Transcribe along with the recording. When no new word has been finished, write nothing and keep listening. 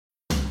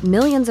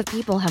Millions of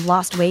people have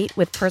lost weight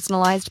with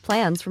personalized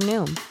plans from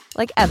Noom.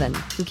 Like Evan,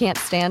 who can't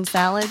stand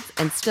salads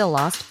and still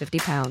lost 50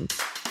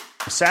 pounds.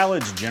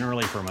 Salads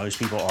generally for most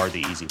people are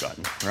the easy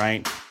button,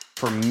 right?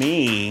 For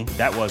me,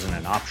 that wasn't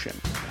an option.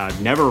 I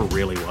never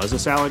really was a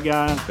salad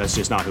guy. That's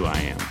just not who I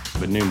am.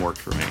 But Noom worked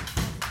for me.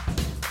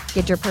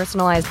 Get your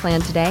personalized plan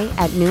today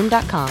at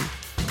Noom.com.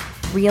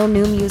 Real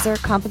Noom user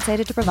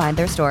compensated to provide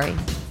their story.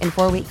 In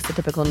 4 weeks, the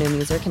typical Noom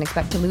user can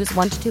expect to lose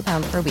 1 to 2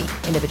 pounds per week.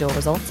 Individual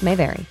results may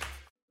vary.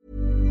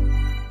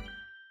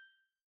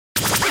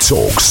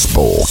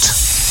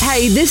 talkSPORT.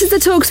 Hey, this is the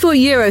talkSPORT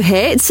Euro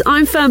hit.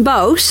 I'm Fern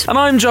Bolt. And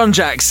I'm John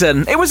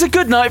Jackson. It was a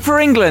good night for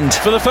England.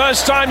 For the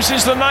first time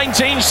since the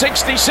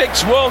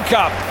 1966 World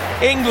Cup,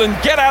 England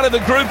get out of the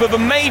group of a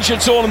major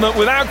tournament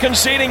without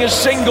conceding a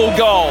single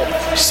goal.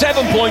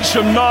 7 points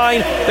from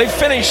 9. They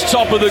finished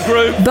top of the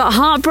group. But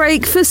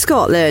heartbreak for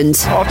Scotland.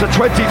 After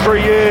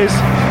 23 years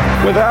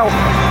without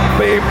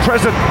being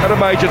present at a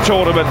major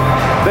tournament,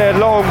 their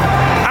long,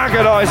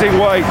 agonising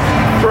wait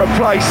for a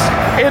place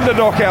in the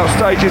knockout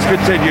stages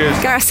continues.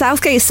 Gareth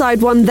Southgate's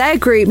side won their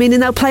group, meaning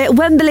they'll play at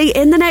Wembley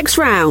in the next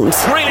round.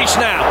 Grealish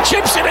now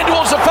chips it in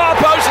towards the far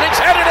post and it's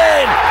headed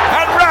in.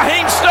 And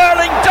Raheem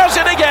Sterling does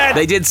it again.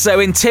 They did so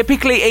in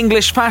typically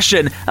English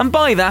fashion, and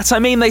by that I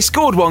mean they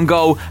scored one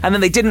goal and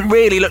then they didn't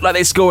really look like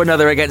they'd score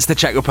another against the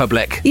Czech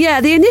Republic.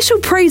 Yeah, the initial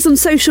praise on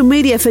social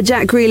media for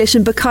Jack Grealish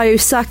and Bukayo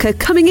Saka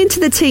coming into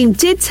the team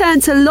did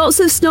turn to lots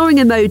of snoring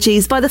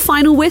emojis by the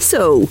final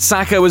whistle.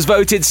 Saka was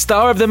voted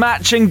star of the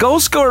match and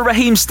goalscorer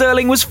Raheem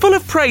Sterling was full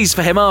of praise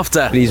for him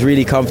after. He's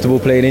really comfortable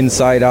playing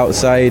inside,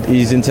 outside.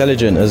 He's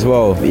intelligent as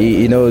well.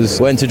 He knows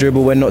when to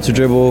dribble, when not to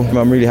dribble.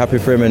 I'm really happy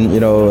for him and,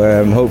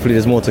 hopefully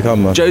there's more to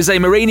come. Jose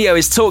Mourinho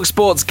is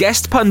talkSPORT's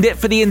guest pundit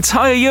for the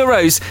entire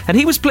Euros, and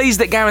he was pleased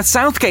that Gareth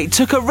Southgate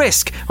took a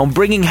risk on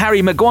bringing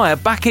Harry Maguire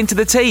back into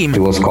the team. He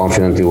was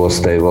confident, he was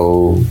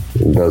stable,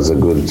 does a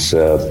good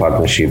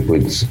partnership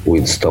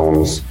with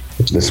Stones.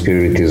 The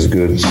spirit is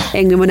good.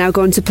 England will now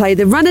go on to play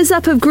the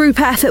runners-up of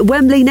Group F at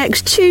Wembley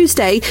next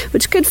Tuesday,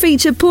 which could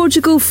feature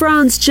Portugal,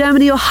 France,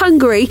 Germany or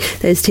Hungary.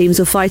 Those teams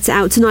will fight it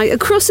out tonight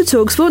across the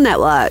talkSPORT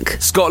network.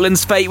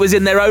 Scotland's fate was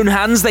in their own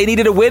hands. They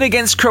needed a win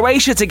against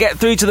Croatia to get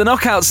through to the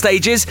knockout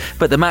stages,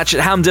 but the match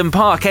at Hampden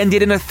Park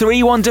ended in a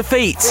 3-1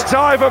 defeat. It's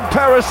Ivan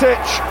Perisic,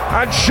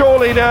 and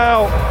surely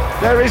now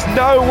there is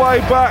no way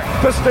back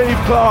for Steve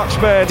Clarke's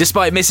men.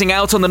 Despite missing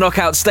out on the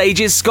knockout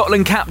stages,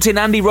 Scotland captain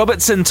Andy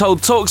Robertson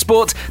told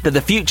talkSPORT that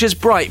the future's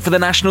bright for the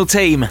national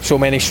team. So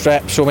many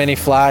strips, so many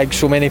flags,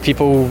 so many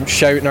people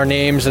shouting our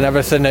names and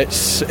everything.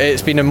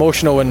 It's been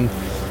emotional and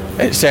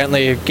it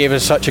certainly gave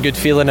us such a good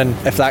feeling, and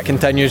if that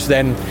continues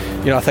then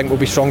I think we'll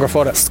be stronger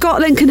for it.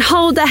 Scotland can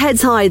hold their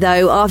heads high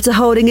though after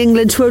holding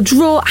England to a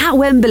draw at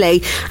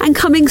Wembley and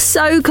coming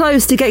so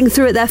close to getting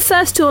through at their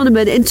first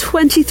tournament in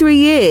 23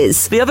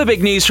 years. The other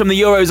big news from the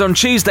Euros on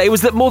Tuesday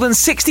was that more than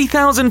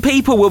 60,000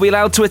 people will be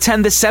allowed to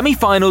attend the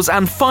semi-finals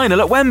and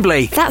final at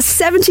Wembley. That's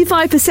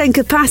 75%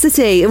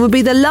 capacity and will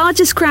be the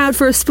largest crowd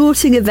for a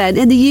sporting event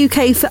in the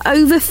UK for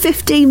over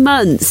 15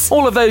 months.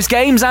 All of those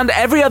games and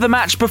every other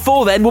match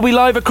before then will be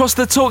live across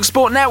the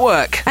talkSPORT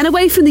network. And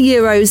away from the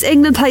Euros,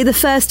 England play the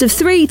first of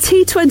 3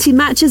 T20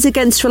 matches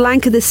against Sri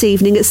Lanka this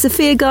evening at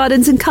Sophia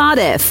Gardens in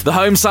Cardiff. The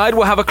home side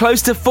will have a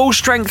close to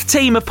full-strength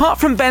team apart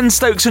from Ben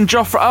Stokes and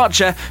Jofra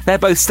Archer. They're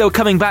both still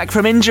coming back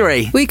from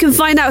injury. We can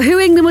find out who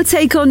England will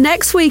take on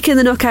next week in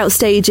the knockout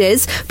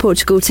stages.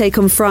 Portugal take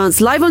on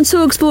France live on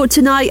talkSPORT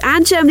tonight,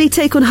 and Germany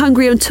take on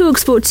Hungary on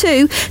talkSPORT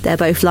 2. They're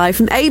both live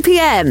from 8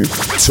 p.m.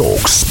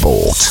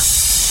 talkSPORT.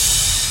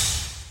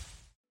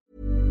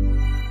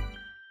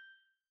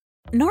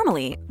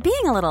 Normally,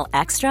 being a little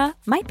extra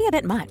might be a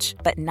bit much,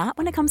 but not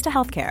when it comes to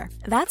healthcare.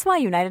 That's why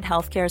United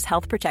Healthcare's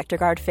Health Protector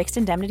Guard fixed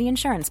indemnity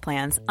insurance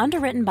plans,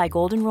 underwritten by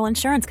Golden Rule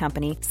Insurance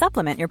Company,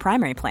 supplement your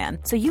primary plan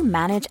so you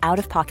manage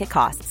out-of-pocket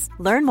costs.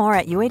 Learn more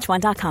at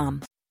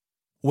UH1.com.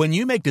 When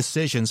you make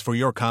decisions for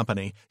your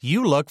company,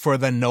 you look for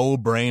the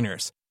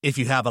no-brainers. If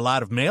you have a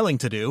lot of mailing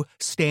to do,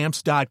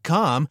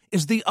 Stamps.com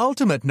is the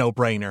ultimate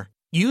no-brainer.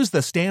 Use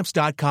the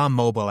Stamps.com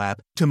mobile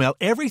app to mail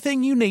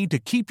everything you need to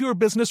keep your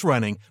business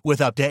running with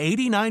up to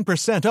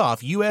 89%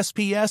 off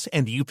USPS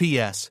and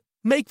UPS.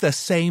 Make the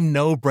same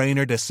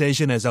no-brainer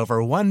decision as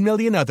over 1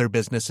 million other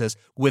businesses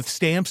with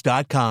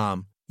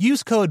Stamps.com.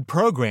 Use code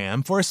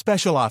PROGRAM for a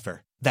special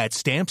offer. That's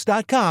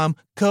Stamps.com,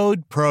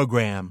 code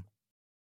PROGRAM.